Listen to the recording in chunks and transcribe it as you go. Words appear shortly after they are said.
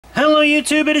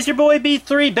YouTube? It is your boy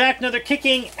B3 back another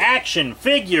kicking action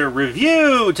figure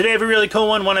review. Today I have a really cool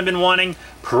one I've been wanting.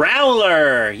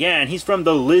 Prowler! Yeah, and he's from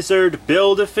the Lizard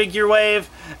Build-A-Figure wave,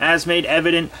 as made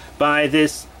evident by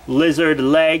this lizard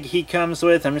leg he comes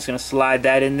with. I'm just going to slide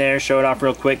that in there, show it off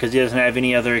real quick because he doesn't have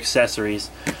any other accessories.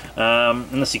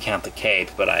 Unless you count the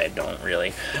cape, but I don't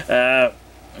really.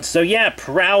 So yeah,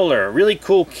 Prowler, really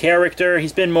cool character.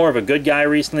 He's been more of a good guy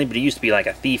recently, but he used to be like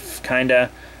a thief, kinda.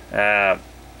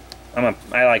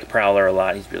 I like Prowler a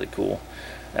lot. He's really cool.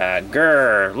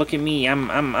 Grr, look at me. I'm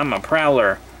a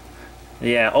Prowler.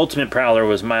 Yeah, Ultimate Prowler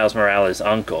was Miles Morales'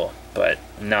 uncle, but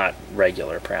not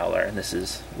regular Prowler. And this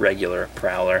is regular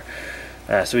Prowler.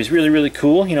 So he's really, really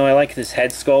cool. You know, I like this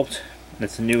head sculpt.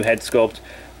 It's a new head sculpt.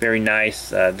 Very nice.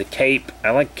 The cape,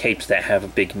 I like capes that have a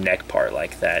big neck part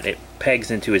like that. It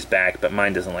pegs into his back, but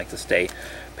mine doesn't like to stay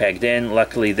pegged in.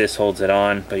 Luckily, this holds it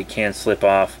on, but he can slip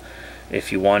off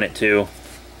if you want it to.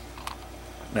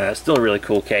 Still a really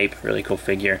cool cape, really cool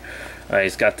figure.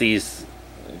 He's got these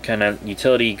kind of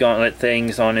utility gauntlet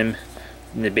things on him,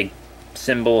 and the big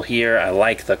symbol here. I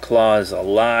like the claws a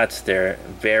lot. They're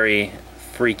very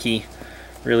freaky.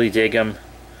 Really dig them.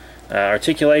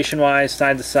 Articulation wise,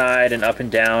 side to side and up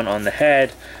and down on the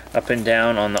head, up and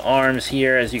down on the arms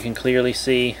here, as you can clearly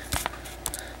see.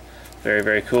 Very,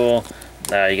 very cool.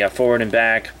 You got forward and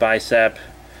back, bicep,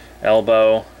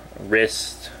 elbow,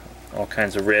 wrist, all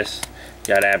kinds of wrists.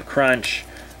 You got ab crunch,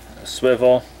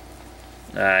 swivel,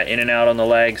 in and out on the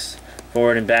legs,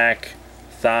 forward and back,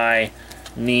 thigh,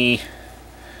 knee,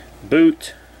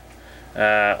 boot,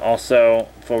 also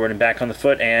forward and back on the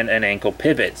foot, and an ankle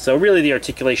pivot. So really the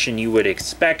articulation you would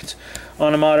expect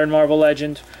on a modern Marvel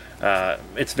Legend.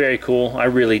 It's very cool.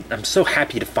 I'm so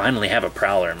happy to finally have a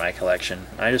Prowler in my collection.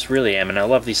 I just really am, and I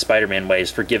love these Spider-Man waves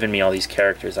for giving me all these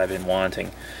characters I've been wanting.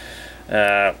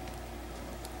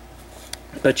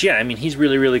 But yeah, I mean, he's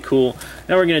really, really cool.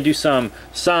 Now we're going to do some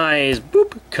size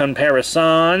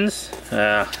comparisons.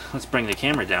 Let's bring the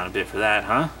camera down a bit for that,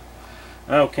 huh?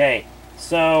 Okay,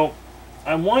 so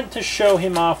I want to show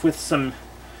him off with some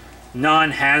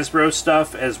non-Hasbro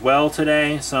stuff as well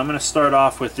today. So I'm going to start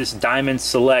off with this Diamond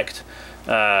Select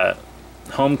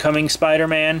Homecoming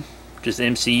Spider-Man, just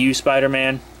MCU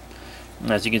Spider-Man.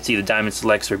 As you can see, the Diamond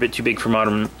Selects are a bit too big for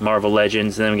modern Marvel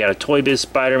Legends. And then we got a Toy Biz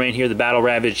Spider-Man here, the Battle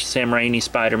Ravaged Sam Raimi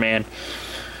Spider-Man.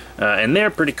 And they're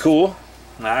pretty cool.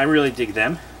 I really dig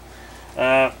them.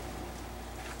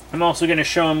 I'm also going to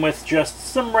show them with just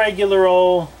some regular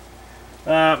old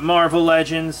Marvel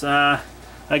Legends. I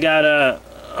got a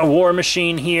War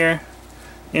Machine here,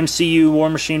 MCU War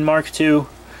Machine Mark II.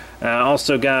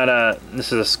 Also got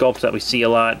this is a sculpt that we see a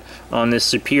lot on this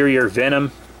Superior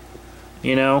Venom.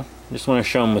 You know, just want to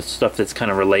show them with stuff that's kind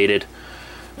of related.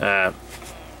 So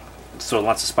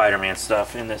lots of Spider-Man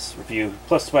stuff in this review.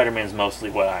 Plus Spider-Man's mostly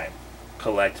what I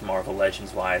collect Marvel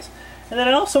Legends wise. And then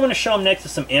I also want to show them next to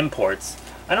some imports.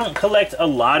 I don't collect a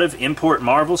lot of import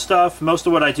Marvel stuff. Most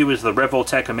of what I do is the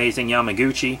Revoltech Amazing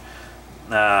Yamaguchi.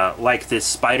 Like this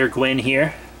Spider-Gwen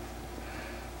here.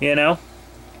 You know?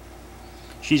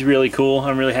 She's really cool.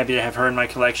 I'm really happy to have her in my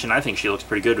collection. I think she looks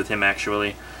pretty good with him,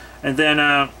 actually. And then,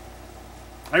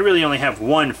 I really only have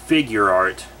one figure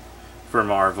art for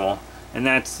Marvel. And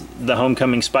that's the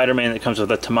Homecoming Spider-Man that comes with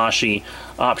a Tamashii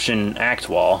option act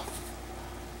wall.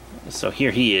 So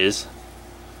here he is.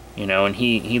 You know, and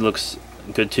he looks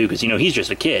good too, because, you know, he's just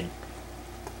a kid.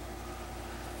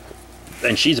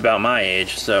 And she's about my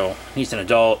age, so he's an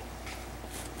adult.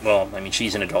 Well, I mean,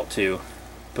 she's an adult too,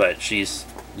 but she's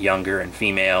younger and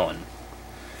female, and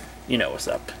you know what's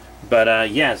up. But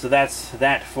yeah, so that's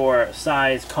that for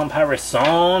size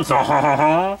comparisons.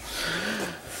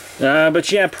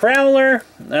 But yeah, Prowler,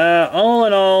 all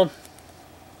in all,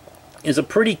 is a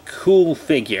pretty cool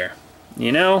figure.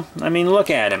 You know, I mean,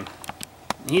 look at him.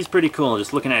 He's pretty cool.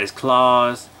 Just looking at his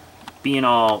claws, being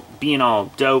all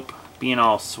dope, being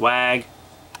all swag.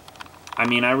 I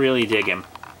mean, I really dig him.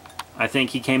 I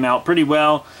think he came out pretty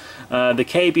well. The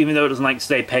cape, even though it doesn't like to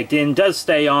stay pegged in, does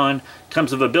stay on.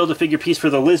 Comes with a Build-A-Figure piece for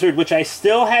the Lizard, which I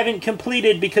still haven't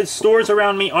completed because stores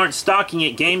around me aren't stocking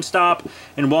it. GameStop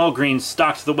and Walgreens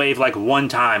stocked the wave like one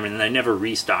time and they never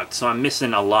restocked, so I'm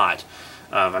missing a lot.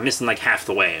 I'm missing like half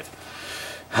the wave.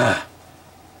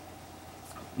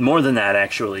 More than that,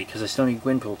 actually, because I still need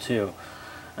Gwenpool too.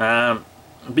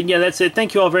 But yeah, that's it.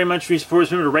 Thank you all very much for your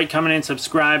support. Remember to rate, comment, and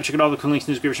subscribe. Check out all the cool links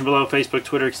in the description below. Facebook,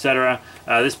 Twitter, etc.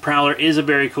 This Prowler is a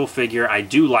very cool figure. I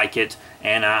do like it.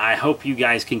 And I hope you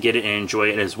guys can get it and enjoy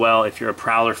it as well if you're a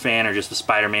Prowler fan or just a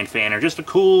Spider-Man fan or just a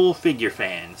cool figure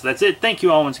fan. So that's it. Thank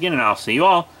you all once again, and I'll see you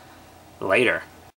all later.